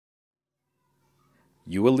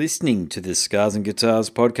You are listening to the Scars and Guitars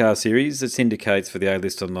podcast series that syndicates for the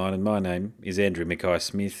A-List Online, and my name is Andrew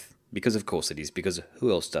Mackay-Smith, because of course it is, because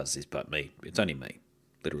who else does this but me? It's only me.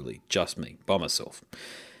 Literally, just me, by myself.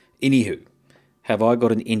 Anywho, have I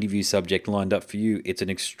got an interview subject lined up for you? It's an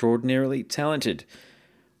extraordinarily talented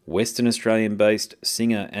Western Australian-based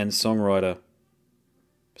singer and songwriter,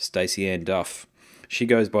 Stacey-Ann Duff. She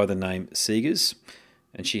goes by the name Segers,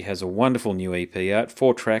 and she has a wonderful new EP out,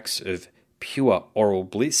 4 tracks of pure oral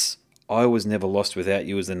bliss. I Was Never Lost Without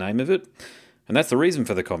You is the name of it. And that's the reason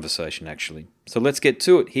for the conversation, actually. So let's get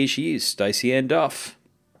to it. Here she is, Stacey-Ann Duff.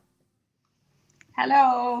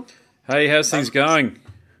 Hello. Hey, how's things going?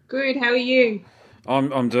 Good, how are you?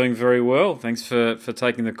 I'm doing very well. Thanks for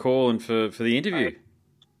taking the call and for the interview.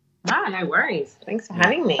 No worries. Thanks for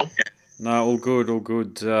having me. No, all good, all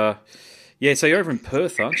good. So you're over in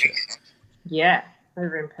Perth, aren't you? Yeah,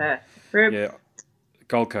 over in Perth. Yeah,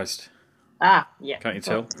 Gold Coast. Yeah. Can't you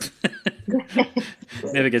tell?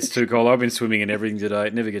 Never gets too cold. I've been swimming and everything today.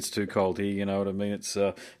 It never gets too cold here, you know what I mean? It's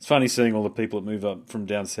funny seeing all the people that move up from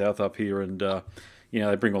down south up here and,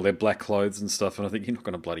 they bring all their black clothes and stuff, and I think you're not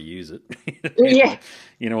going to bloody use it. Yeah.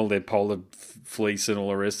 All their polar fleece and all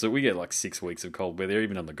the rest. So we get like 6 weeks of cold weather,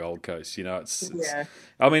 even on the Gold Coast, it's Yeah.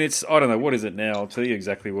 I mean, I don't know, what is it now? I'll tell you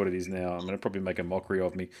exactly what it is now. I'm going to probably make a mockery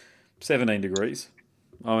of me. 17 degrees.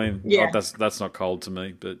 I mean, Yeah. That's not cold to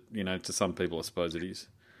me, but, to some people I suppose it is.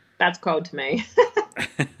 That's cold to me.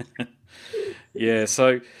 Yeah,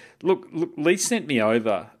 so, look, Lee sent me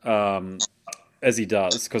over, as he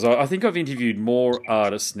does, because I think I've interviewed more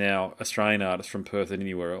artists now, Australian artists from Perth than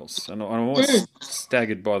anywhere else, and I'm always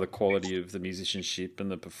staggered by the quality of the musicianship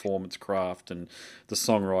and the performance craft and the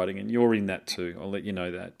songwriting, and you're in that too, I'll let you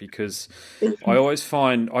know that, because I always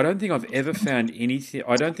find, I don't think I've ever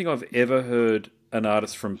heard an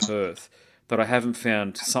artist from Perth that I haven't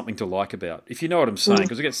found something to like about, if you know what I'm saying,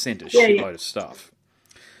 because I get sent a shitload of stuff.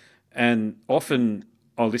 And often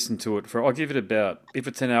I'll listen to it I'll give it about, if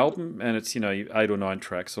it's an album and it's, 8 or 9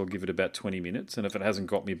 tracks, I'll give it about 20 minutes. And if it hasn't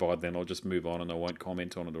got me by then, I'll just move on and I won't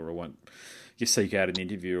comment on it, or I won't just seek out an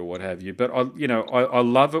interview or what have you. But I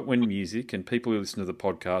love it when music, and people who listen to the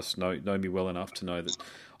podcast know me well enough to know that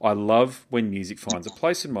I love when music finds a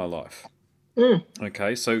place in my life.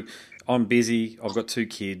 Okay, so I'm busy. I've got 2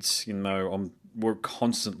 kids. We're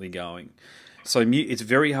constantly going. So it's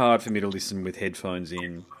very hard for me to listen with headphones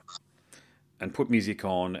in and put music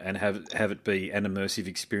on and have it be an immersive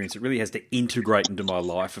experience. It really has to integrate into my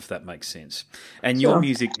life, if that makes sense. And your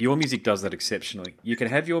music does that exceptionally. You can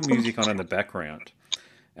have your music on in the background,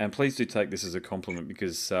 and please do take this as a compliment,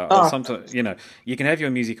 because sometimes you can have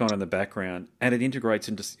your music on in the background and it integrates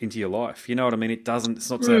into your life. You know what I mean? It doesn't.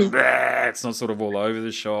 It's not it's not sort of all over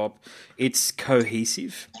the shop. It's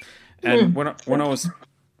cohesive. And when I was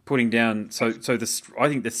putting down, I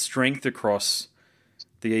think the strength across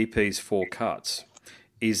the EP's 4 cuts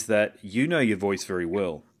is that you know your voice very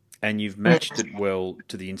well, and you've matched it well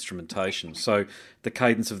to the instrumentation. So the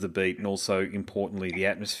cadence of the beat, and also importantly the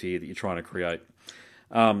atmosphere that you're trying to create.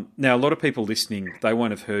 Now, a lot of people listening, they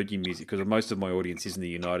won't have heard your music because most of my audience is in the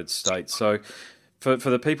United States. So for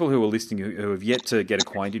the people who are listening who have yet to get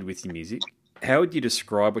acquainted with your music, how would you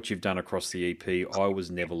describe what you've done across the EP, I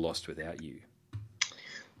Was Never Lost Without You?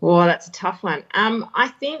 Well, that's a tough one.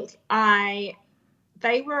 I think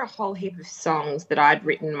they were a whole heap of songs that I'd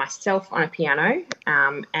written myself on a piano,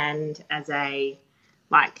 and as a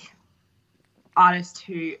artist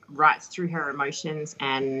who writes through her emotions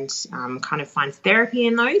and kind of finds therapy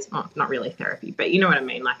in those. Well, not really therapy, but you know what I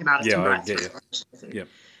mean, like an artist who writes through her emotions.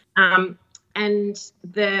 And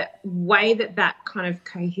the way that kind of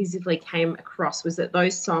cohesively came across was that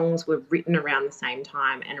those songs were written around the same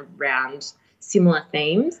time and around similar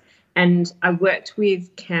themes. And I worked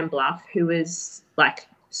with Cam Bluff, who was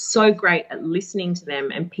so great at listening to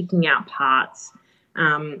them and picking out parts,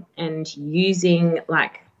 and using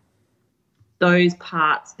those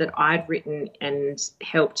parts that I'd written, and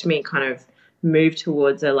helped me kind of move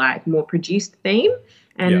towards a more produced theme.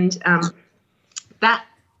 And that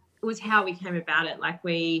was how we came about it.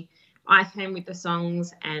 I came with the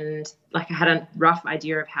songs, and I had a rough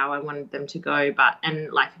idea of how I wanted them to go,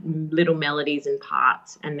 and little melodies and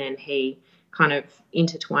parts, and then he kind of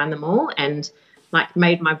intertwined them all and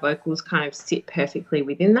made my vocals kind of sit perfectly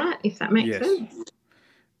within that, if that makes sense.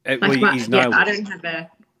 I don't have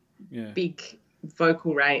a big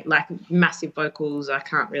vocal rate, massive vocals. I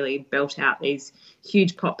can't really belt out these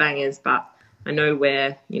huge pop bangers, but I know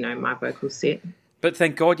where, my vocals sit. But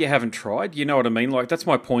thank God you haven't tried. You know what I mean? That's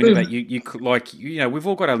my point about you. We've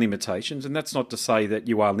all got our limitations, and that's not to say that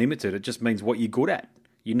you are limited. It just means what you're good at.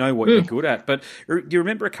 You know what you're good at. But do you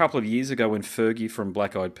remember a couple of years ago when Fergie from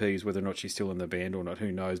Black Eyed Peas, whether or not she's still in the band or not,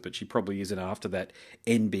 who knows, but she probably isn't after that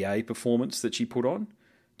NBA performance that she put on?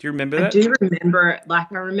 Do you remember that? I do remember it.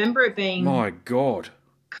 Like, I remember it being... My God.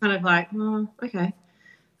 Kind of like, oh, okay.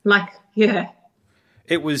 Like, yeah.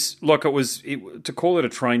 It was like to call it a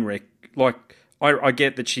train wreck. Like, I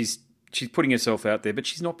get that she's putting herself out there, but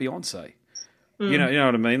she's not Beyonce. You know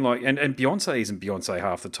what I mean? Like, and Beyonce isn't Beyonce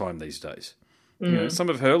half the time these days. You know, some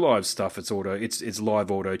of her live stuff, it's live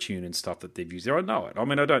auto tune and stuff that they've used there. I know it. I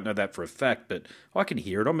mean, I don't know that for a fact, but I can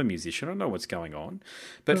hear it. I'm a musician. I know what's going on.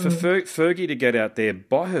 But for Fergie to get out there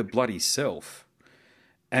by her bloody self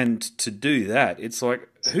and to do that, it's like,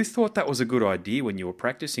 who thought that was a good idea when you were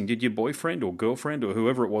practicing? Did your boyfriend or girlfriend or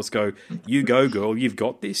whoever it was go, "You go, girl, you've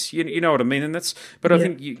got this"? You know what I mean? And that's. But I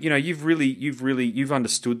think you've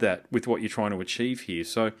understood that with what you're trying to achieve here.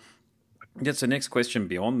 So. That's the next question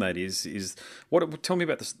beyond that is what? Tell me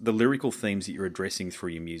about the lyrical themes that you're addressing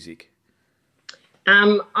through your music.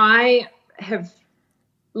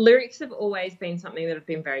 Lyrics have always been something that have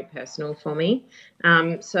been very personal for me.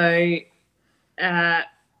 Obviously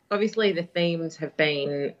the themes have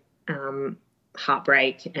been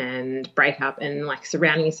heartbreak and breakup and like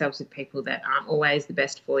surrounding yourselves with people that aren't always the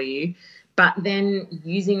best for you. But then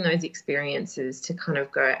using those experiences to kind of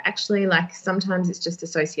go, actually, like sometimes it's just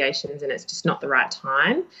associations and it's just not the right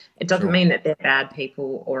time. It doesn't mean that they're bad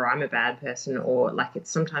people or I'm a bad person or like it's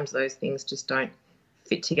sometimes those things just don't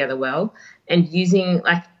fit together well. And using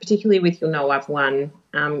like, particularly with You'll Know I've Won,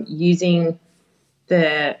 using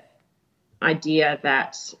the idea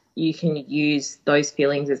that you can use those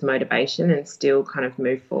feelings as motivation and still kind of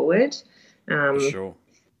move forward. Sure.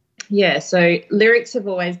 Yeah, so lyrics have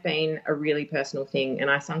always been a really personal thing, and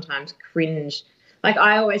I sometimes cringe. Like,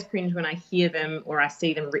 I always cringe when I hear them or I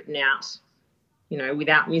see them written out, you know,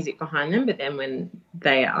 without music behind them, but then when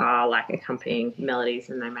they are, like, accompanying melodies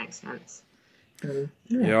and they make sense.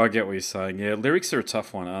 Yeah, I get what you're saying. Yeah, lyrics are a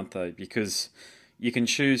tough one, aren't they? Because you can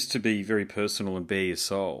choose to be very personal and bare your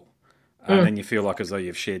soul, and then you feel like as though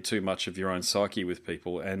you've shared too much of your own psyche with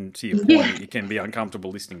people, and to your point, you can be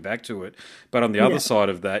uncomfortable listening back to it. But on the other side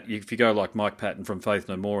of that, if you go like Mike Patton from Faith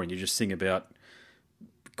No More and you just sing about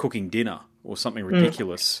cooking dinner or something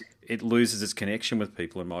ridiculous, it loses its connection with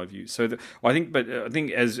people, in my view. So I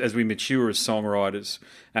think as we mature as songwriters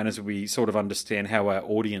and as we sort of understand how our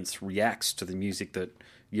audience reacts to the music that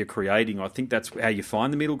you're creating, I think that's how you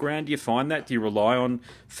find the middle ground. Do you find that? Do you rely on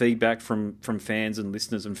feedback from fans and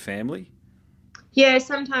listeners and family? Yeah,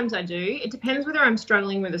 sometimes I do. It depends whether I'm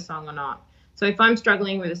struggling with a song or not. So if I'm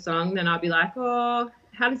struggling with a song, then I'll be like, oh,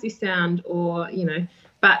 how does this sound? Or, you know,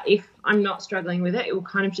 but if I'm not struggling with it, it will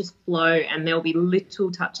kind of just flow and there'll be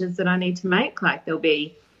little touches that I need to make. Like there'll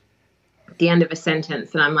be the end of a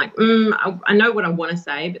sentence and I'm like, I know what I want to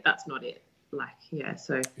say, but that's not it. Like, yeah,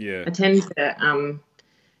 so I tend to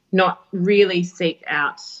not really seek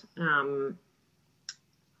out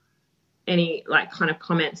any like kind of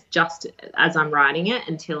comments just as I'm writing it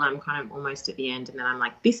until I'm kind of almost at the end, and then I'm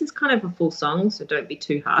like, this is kind of a full song, so don't be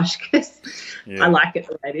too harsh because I like it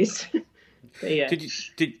the way it is. But yeah.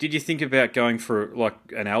 Did you think about going for like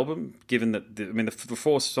an album? Given that the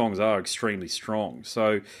 4 songs are extremely strong,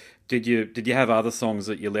 so did you have other songs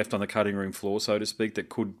that you left on the cutting room floor, so to speak, that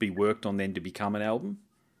could be worked on then to become an album?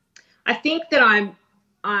 I think that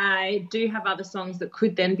I do have other songs that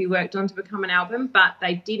could then be worked on to become an album, but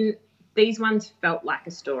they didn't. These ones felt like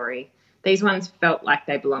a story. These ones felt like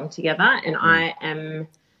they belong together, and I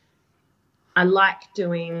like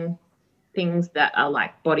doing things that are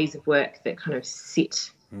like bodies of work that kind of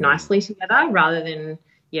sit nicely together rather than,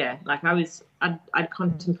 like I'd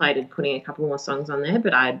contemplated putting a couple more songs on there,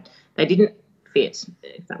 but they didn't fit,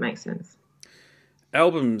 if that makes sense.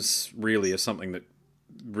 Albums really are something that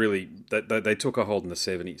really they took a hold in the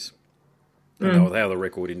 70s. And how the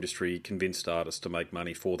record industry convinced artists to make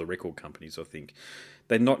money for the record companies, I think.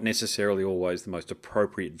 They're not necessarily always the most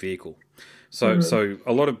appropriate vehicle. So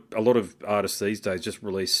a lot of artists these days just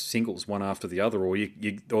release singles one after the other, or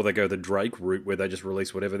or they go the Drake route where they just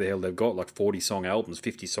release whatever the hell they've got, like 40-song albums,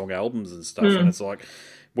 50-song albums and stuff. And it's like,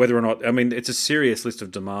 whether or not, I mean, it's a serious list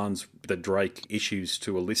of demands that Drake issues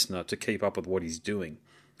to a listener to keep up with what he's doing.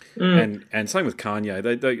 And same with Kanye.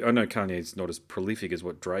 I know Kanye's not as prolific as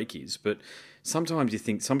what Drake is, but sometimes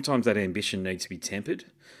that ambition needs to be tempered.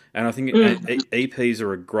 And I think EPs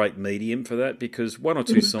are a great medium for that, because 1 or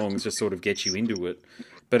 2 songs just sort of get you into it.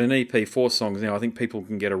 But an EP, 4 songs now, I think people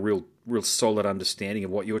can get a real solid understanding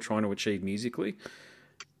of what you're trying to achieve musically.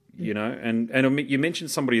 You know, and you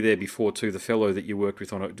mentioned somebody there before too, the fellow that you worked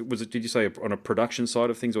with on did you say on a production side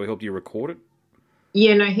of things, or helped you record it?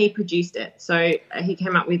 Yeah, no, he produced it. So he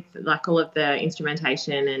came up with like all of the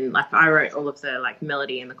instrumentation, and like I wrote all of the like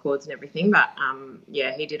melody and the chords and everything. But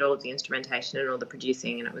yeah, he did all of the instrumentation and all the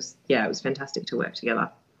producing, and it was fantastic to work together.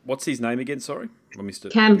 What's his name again? Sorry, I missed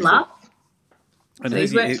it. Cam Bluff. And so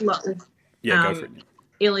he's worked a lot with go for it.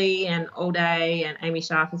 Illy and All Day and Amy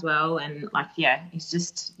Sharp as well, and like he's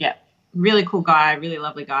just really cool guy, really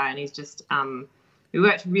lovely guy, and he's just we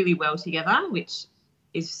worked really well together, which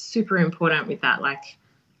is super important with that like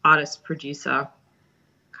artist producer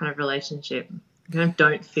kind of relationship. You kind of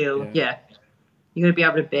don't feel you got to be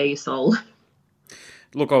able to bare your soul.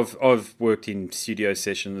 Look, I've worked in studio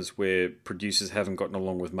sessions where producers haven't gotten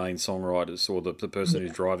along with main songwriters or the person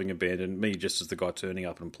who's driving a band, and me just as the guy turning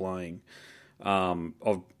up and playing.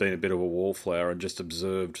 I've been a bit of a wallflower and just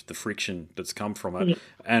observed the friction that's come from it,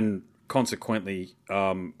 and consequently,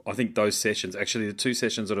 I think those sessions, actually the 2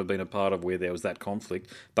 sessions that I've been a part of where there was that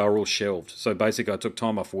conflict, they were all shelved. So basically I took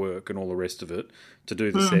time off work and all the rest of it to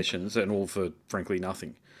do the sessions, and all for, frankly,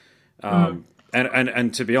 nothing.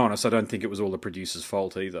 And to be honest, I don't think it was all the producer's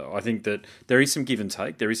fault either. I think that there is some give and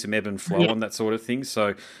take. There is some ebb and flow on that sort of thing.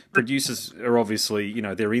 So producers are obviously,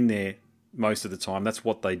 they're in there most of the time. That's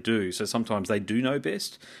what they do. So sometimes they do know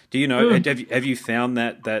best. Do you know, have you found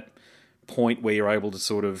that point where you're able to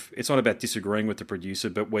sort of, it's not about disagreeing with the producer,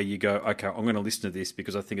 but where you go, okay, I'm going to listen to this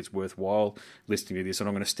because I think it's worthwhile listening to this, and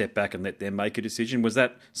I'm going to step back and let them make a decision? Was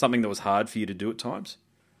that something that was hard for you to do at times?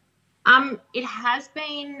 It has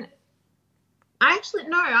been. I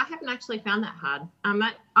haven't actually found that hard.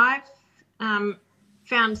 I've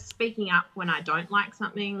found speaking up when I don't like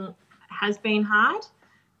something has been hard,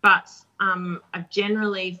 but I've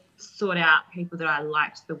generally sought out people that I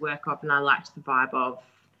liked the work of and I liked the vibe of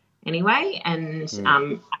anyway, and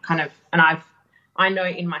I know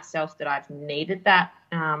in myself that I've needed that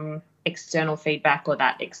external feedback or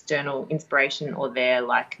that external inspiration or their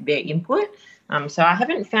input. So I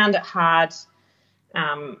haven't found it hard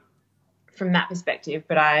from that perspective,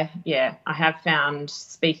 but I have found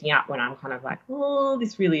speaking up when I'm kind of like, oh,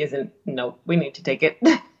 this really isn't. No, we need to take it.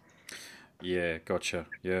 Yeah, gotcha.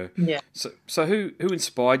 Yeah. Yeah. So who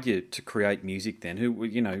inspired you to create music then? Who,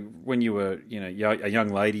 when you were, a young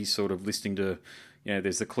lady sort of listening to,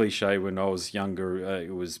 there's the cliche when I was younger,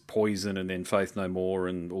 it was Poison and then Faith No More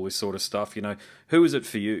and all this sort of stuff. Who was it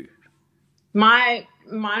for you? Mine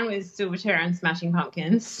was Silverchair and Smashing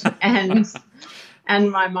Pumpkins and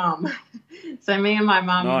my mum. So me and my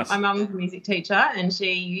mum, nice. My mum was a music teacher, and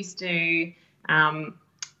she used to,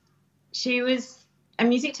 she was a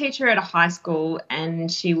music teacher at a high school,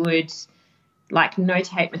 and she would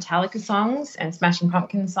notate Metallica songs and Smashing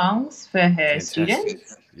Pumpkins songs for her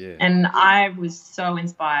students. Yeah. And I was so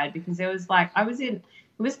inspired because it was it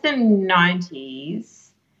was the 90s.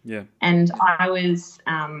 Yeah. And I was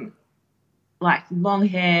long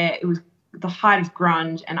hair. It was the height of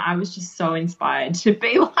grunge, and I was just so inspired to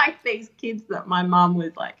be like these kids that my mum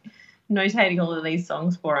was notating all of these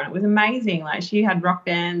songs for, and it was amazing. She had rock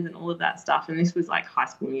bands and all of that stuff, and this was high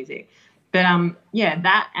school music. But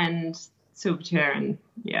that and Silverchair and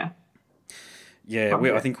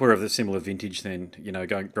I think we're of the similar vintage then,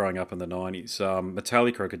 growing up in the 90s.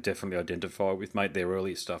 Metallica I could definitely identify with, mate, their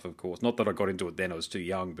earlier stuff, of course. Not that I got into it then, I was too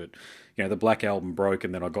young, but, the Black Album broke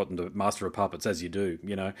and then I got into Master of Puppets, as you do,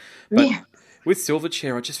 But with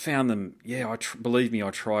Silverchair, I just found them, believe me,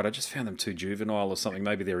 I tried. I just found them too juvenile or something,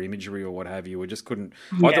 maybe their imagery or what have you. I just couldn't.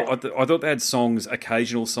 Yeah. I thought they had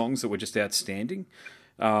occasional songs that were just outstanding.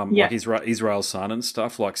 Like Israel Sun and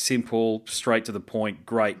stuff, simple, straight to the point,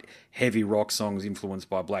 great heavy rock songs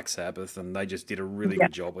influenced by Black Sabbath, and they just did a really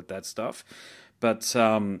good job with that stuff. But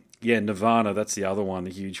Nirvana, that's the other one,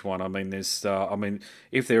 the huge one. I mean,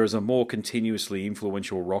 if there is a more continuously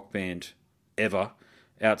influential rock band ever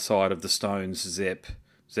outside of the Stones,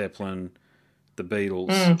 Zeppelin, the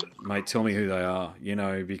Beatles, mate, tell me who they are.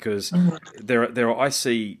 Because I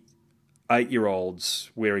see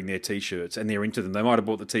 8-year-olds wearing their T-shirts and they're into them. They might have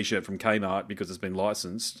bought the T-shirt from Kmart because it's been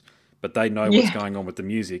licensed, but they know what's going on with the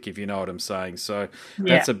music, if you know what I'm saying. So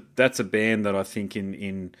that's a band that I think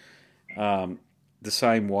in the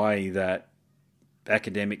same way that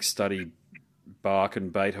academics study Bach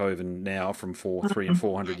and Beethoven now from 300 and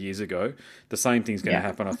 400 years ago, the same thing's going to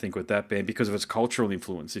happen, I think, with that band because of its cultural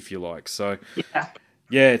influence, if you like. So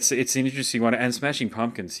it's an interesting one. And Smashing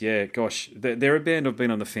Pumpkins, gosh, they're a band I've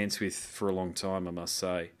been on the fence with for a long time, I must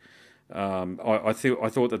say. I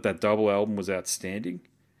thought that double album was outstanding.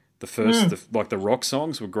 The first, the rock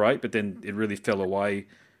songs were great, but then it really fell away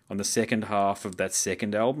on the second half of that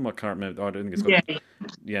second album. I can't remember. I don't think it's got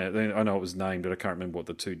Yeah, I know it was named, but I can't remember what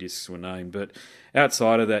the 2 discs were named. But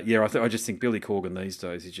outside of that, yeah, I just think Billy Corgan these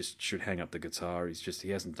days, he just should hang up the guitar. He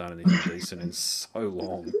hasn't done anything decent in so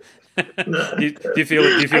long. do you feel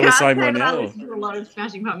the same way now? I listen to a lot of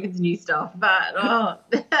Smashing Pumpkins' new stuff, but well,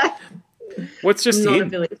 it's just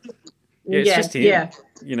him. It's just him. Yeah.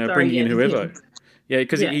 Bringing in whoever. Yeah,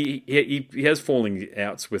 because he has falling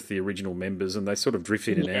outs with the original members, and they sort of drift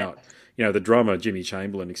in and out. The drummer, Jimmy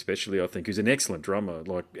Chamberlain especially, I think, who's an excellent drummer,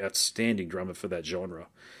 like outstanding drummer for that genre.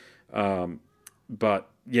 But,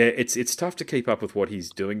 yeah, it's tough to keep up with what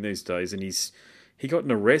he's doing these days, and he got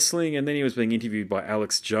into wrestling, and then he was being interviewed by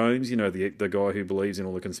Alex Jones, the guy who believes in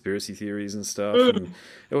all the conspiracy theories and stuff, and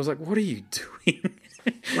it was like, what are you doing?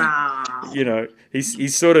 Wow. He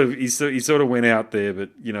sort of went out there,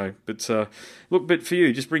 but look, but for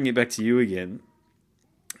you, just bringing it back to you again,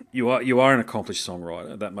 you are an accomplished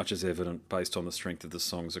songwriter. That much is evident based on the strength of the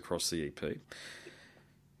songs across the EP.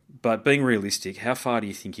 But being realistic, how far do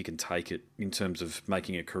you think you can take it in terms of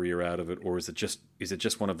making a career out of it, or is it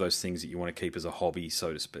just one of those things that you want to keep as a hobby,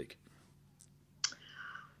 so to speak?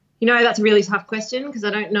 That's a really tough question because I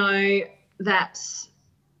don't know that.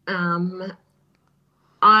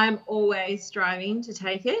 I'm always striving to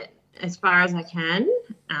take it as far as I can.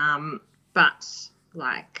 But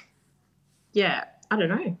I don't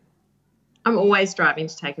know. I'm always striving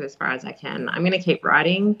to take it as far as I can. I'm going to keep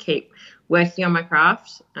writing, keep working on my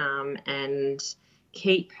craft, and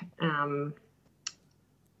keep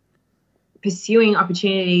pursuing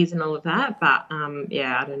opportunities and all of that. But,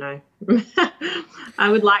 I don't know. I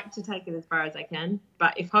would like to take it as far as I can.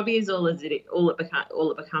 But if hobby is all it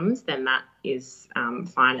becomes, then that is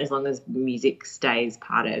fine as long as music stays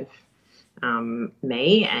part of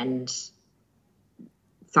me and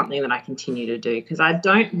something that I continue to do. Because I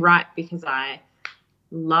don't write because I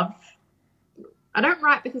love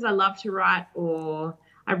to write, or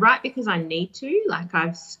I write because I need to. Like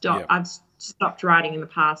I've stopped writing in the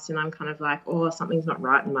past, and I'm kind of like, something's not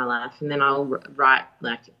right in my life, and then I'll write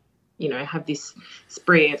have this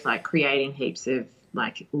spree of creating heaps of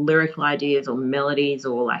lyrical ideas or melodies,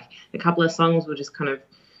 or a couple of songs will just kind of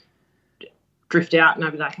drift out, and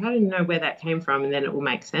I'll be like, I don't know where that came from, and then it will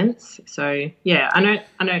make sense. So I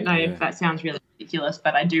don't know if that sounds really ridiculous,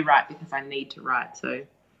 but I do write because I need to write. So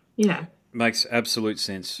makes absolute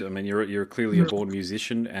sense. I mean, you're clearly a born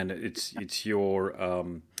musician, and it's your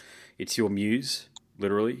muse,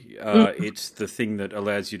 literally. It's the thing that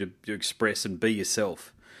allows you to express and be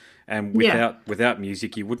yourself. And without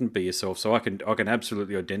music, you wouldn't be yourself. So I can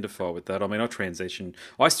absolutely identify with that. I mean, I transition.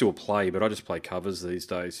 I still play, but I just play covers these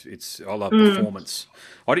days. I love performance.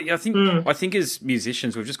 I think as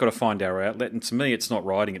musicians, we've just got to find our outlet. And to me, it's not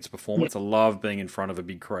writing; it's performance. I love being in front of a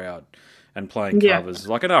big crowd and playing covers,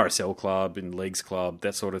 like an RSL club, in Leagues Club,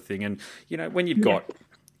 that sort of thing. And when you've got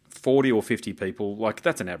 40 or 50 people,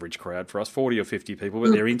 that's an average crowd for us, 40 or 50 people,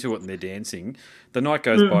 but they're into it and they're dancing. The night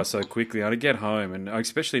goes by so quickly, and I get home, and I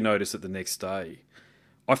especially notice it the next day.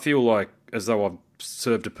 I feel as though I've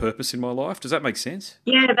served a purpose in my life. Does that make sense?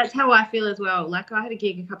 Yeah, that's how I feel as well. I had a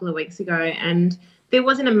gig a couple of weeks ago, and there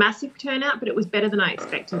wasn't a massive turnout, but it was better than I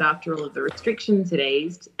expected after all of the restrictions had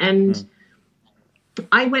eased. And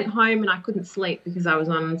I went home and I couldn't sleep because I was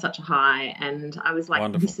on such a high, and I was like,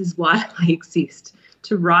 Wonderful. This is why I exist,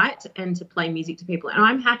 to write and to play music to people. And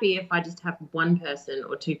I'm happy if I just have one person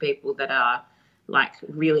or two people that are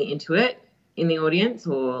really into it in the audience,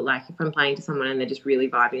 or if I'm playing to someone and they're just really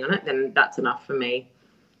vibing on it, then that's enough for me.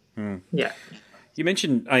 Yeah. You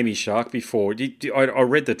mentioned Amy Shark before. I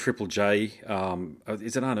read the Triple J.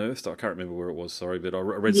 Is it Unearthed? I can't remember where it was. Sorry, but I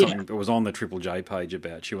read something that was on the Triple J page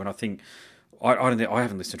about you, and I think I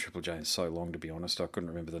haven't listened to Triple J in so long, to be honest. I couldn't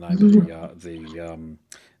remember the name of the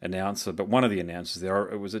announcer, but one of the announcers there,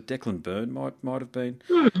 it was Declan Byrne, might have been,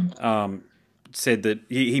 said that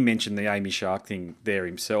he mentioned the Amy Shark thing there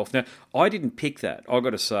himself. Now, I didn't pick that, I've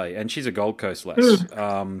got to say, and she's a Gold Coast lass.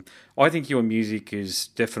 I think your music has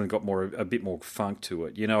definitely got a bit more funk to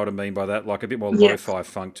it. You know what I mean by that? A bit more lo-fi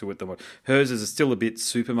funk to it than what hers is. Still a bit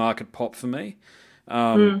supermarket pop for me,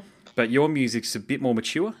 but your music's a bit more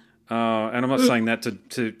mature. And I'm not saying that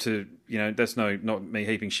to that's not me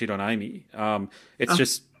heaping shit on Amy. It's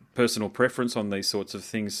just personal preference on these sorts of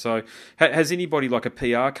things. So has anybody, a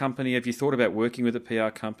PR company, have you thought about working with a PR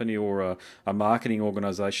company or a marketing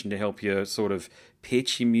organisation to help you sort of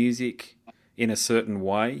pitch your music in a certain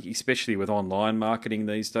way, especially with online marketing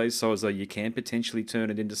these days, so as though you can potentially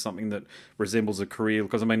turn it into something that resembles a career?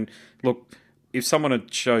 Because, I mean, look, if someone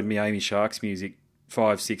had showed me Amy Shark's music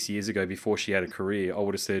 5-6 years ago before she had a career, I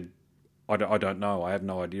would have said, I don't know. I have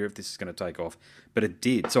no idea if this is going to take off. But it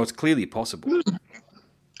did. So it's clearly possible.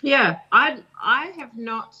 Yeah, I have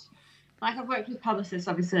not, like, I've worked with publicists.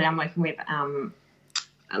 Obviously, I'm working with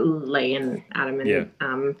Lee and Adam,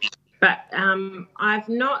 and but I've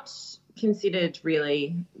not considered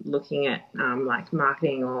really looking at like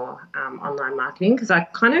marketing or online marketing, because I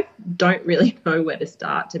kind of don't really know where to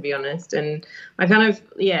start, to be honest. And I kind of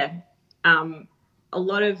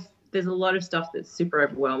there's a lot of stuff that's super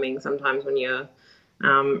overwhelming sometimes when you're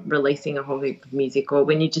releasing a whole heap of music, or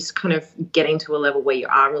when you're just kind of getting to a level where you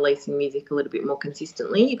are releasing music a little bit more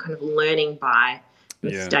consistently. You're kind of learning by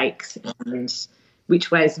mistakes and which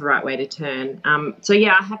way is the right way to turn. So,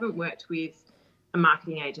 I haven't worked with a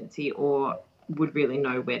marketing agency or would really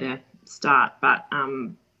know where to start. But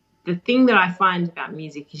the thing that I find about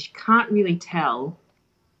music is you can't really tell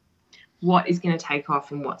what is going to take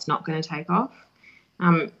off and what's not going to take off.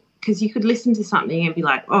 Because you could listen to something and be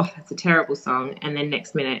like, oh, that's a terrible song, and then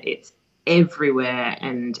next minute it's everywhere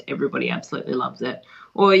and everybody absolutely loves it.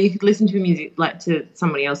 Or you could listen to music, like to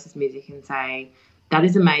somebody else's music, and say, that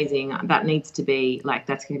is amazing, that needs to be, like,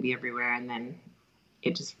 that's going to be everywhere, and then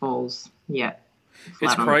it just falls,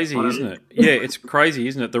 It's crazy, isn't it? Yeah, it's crazy,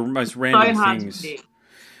 isn't it? The most random things.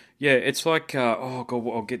 Yeah, it's like, oh, God,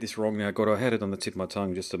 I'll get this wrong now. God, I had it on the tip of my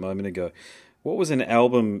tongue just a moment ago. What was an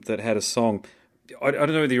album that had a song? I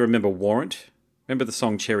don't know whether you remember Warrant. Remember the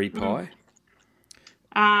song Cherry Pie?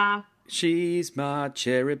 She's my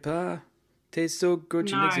cherry pie. Tastes so good,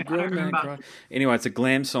 she makes a grown man cry. Anyway, it's a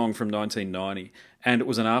glam song from 1990, and it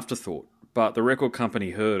was an afterthought. But the record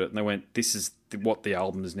company heard it, and they went, this is what the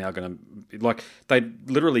album is now going to... Like, they'd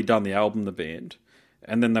literally done the album, the band,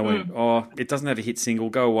 and then they went, oh, it doesn't have a hit single,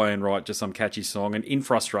 go away and write just some catchy song. And in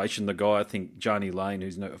frustration, the guy, I think, Johnny Lane,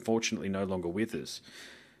 who's fortunately no longer with us,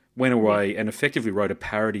 went away and effectively wrote a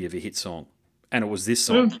parody of a hit song. And it was this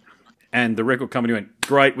song. And the record company went,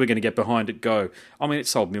 great, we're going to get behind it, go. I mean, it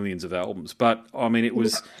sold millions of albums. But, I mean, it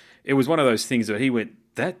was one of those things that he went,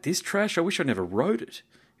 this trash, I wish I never wrote it.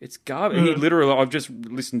 It's garbage. He literally, I've just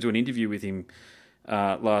listened to an interview with him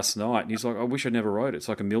last night, and he's like, I wish I never wrote it. It's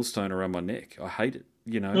like a millstone around my neck. I hate it,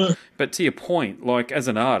 you know. But to your point, like, as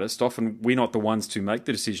an artist, often we're not the ones to make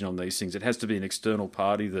the decision on these things. It has to be an external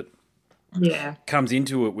party that comes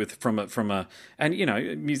into it with from a and, you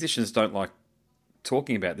know, musicians don't like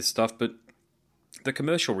talking about this stuff, but the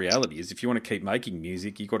commercial reality is, if you want to keep making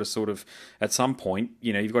music, you've got to sort of, at some point,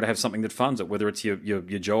 you know, you've got to have something that funds it, whether it's your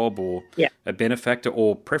job or a benefactor,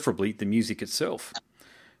 or preferably the music itself.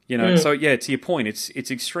 You know, so to your point,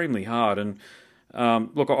 it's extremely hard. And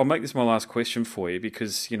look, I'll make this my last question for you,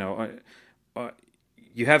 because, you know,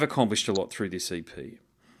 you have accomplished a lot through this EP.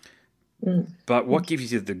 But what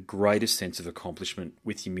gives you the greatest sense of accomplishment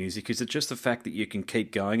with your music? Is it just the fact that you can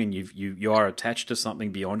keep going and you are attached to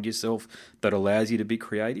something beyond yourself that allows you to be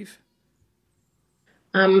creative?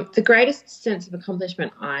 The greatest sense of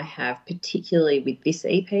accomplishment I have, particularly with this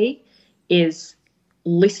EP, is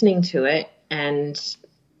listening to it and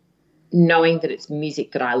knowing that it's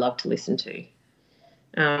music that I love to listen to.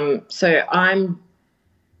 So I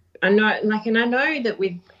know that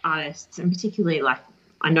with artists, and particularly, like,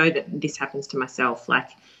 I know that this happens to myself. Like,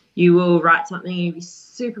 you will write something, you'll be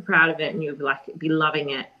super proud of it, and you'll be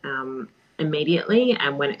loving it immediately.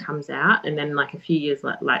 And when it comes out, and then like a few years,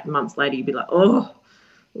 like months later, you'll be like,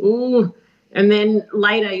 ooh. And then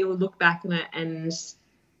later you'll look back on it and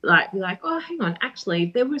like be like, oh, hang on,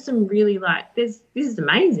 actually, there were some really, like, this is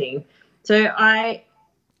amazing. So I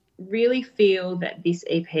really feel that this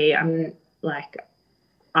EP,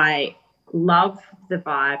 I love the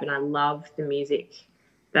vibe and I love the music.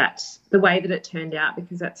 That's the way that it turned out,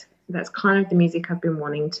 because that's kind of the music I've been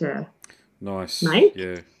wanting to make.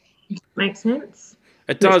 Yeah. Makes sense?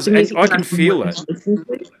 It does, and I can feel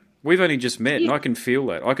that. We've only just met, and I can feel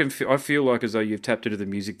that. I feel like as though you've tapped into the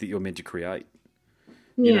music that you're meant to create.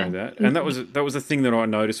 You know that? And that was the thing that I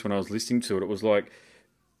noticed when I was listening to it. It was like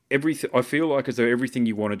I feel like as though everything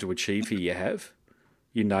you wanted to achieve here, you have.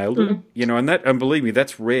 You nailed it, you know, and believe me,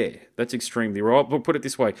 that's rare. That's extremely rare. I'll put it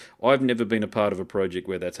this way: I've never been a part of a project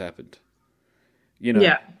where that's happened. You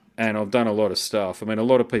know, and I've done a lot of stuff. I mean, a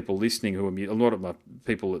lot of people listening a lot of my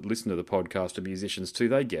people that listen to the podcast are musicians too.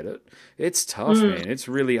 They get it. It's tough, man. It's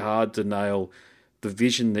really hard to nail the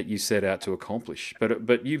vision that you set out to accomplish.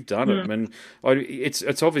 But you've done it, and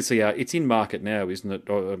it's obviously it's in market now, isn't it?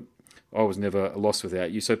 I was never lost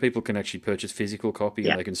without you, so people can actually purchase physical copy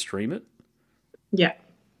and they can stream it. Yeah.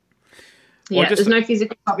 Well, there's no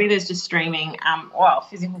physical copy, there's just streaming.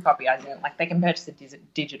 Physical copy, I didn't, like, they can purchase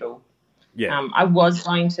it digital. Yeah. I was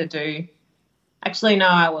going to do, actually, no,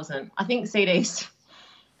 I wasn't. I think CDs.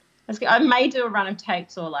 I may do a run of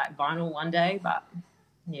tapes or, like, vinyl one day, but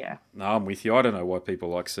Yeah. No, I'm with you. I don't know why people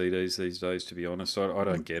like CDs these days, to be honest. I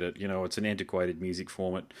don't get it. You know, it's an antiquated music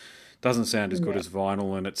form. It doesn't sound as good as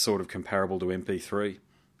vinyl, and it's sort of comparable to MP3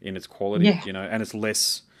 in its quality, you know, and it's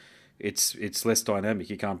less dynamic.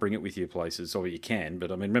 You can't bring it with you places, or you can,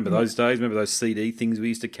 but I mean, remember those days? Remember those CD things we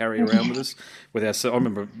used to carry around with us? I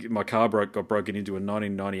remember my car got broken into in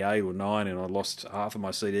 1998 or 9, and I lost half of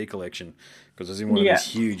my CD collection because I was in one of these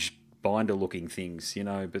huge binder-looking things, you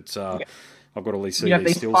know, but... I've got all these CDs you have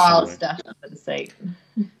these still files stashed under the seat.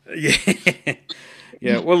 Yeah.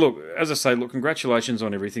 Yeah. Well, look, as I say, congratulations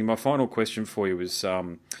on everything. My final question for you is,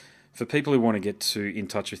 for people who want to get in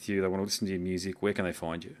touch with you, they want to listen to your music, where can they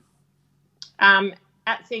find you? At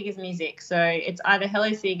Segers Music. So it's either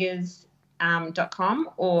hellosegers.com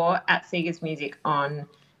or at Segers Music on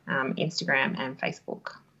Instagram and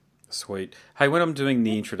Facebook. Sweet. Hey, when I'm doing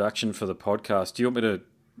the introduction for the podcast, do you want me to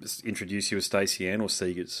introduce you as Stacey-Ann or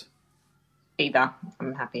Segers? Either.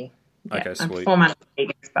 I'm happy. Yeah. Okay, sweet. I perform under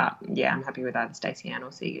Segers, but yeah, I'm happy with either Stacey-Ann or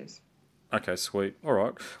Segers. Okay, sweet. All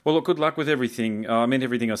right. Well, look, good luck with everything. I mean,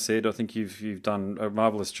 everything I said, I think you've done a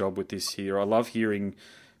marvellous job with this here. I love hearing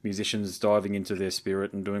musicians diving into their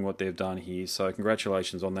spirit and doing what they've done here. So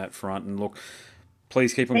congratulations on that front. And look,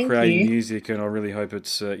 please keep on creating music, and I really hope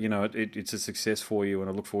it's it's a success for you, and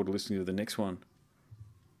I look forward to listening to the next one.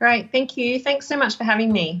 Great. Thank you. Thanks so much for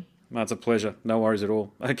having me. No, it's a pleasure. No worries at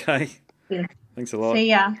all. Okay. Yeah. Thanks a lot. See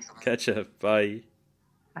ya. Catch ya. Bye.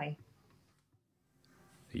 Bye.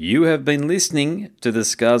 You have been listening to the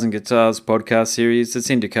Scars and Guitars podcast series that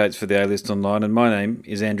syndicates for the A-List Online, and my name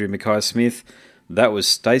is Andrew Mackay-Smith. That was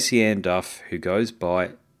Stacey-Ann Duff, who goes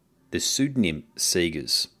by the pseudonym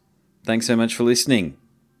Segers. Thanks so much for listening.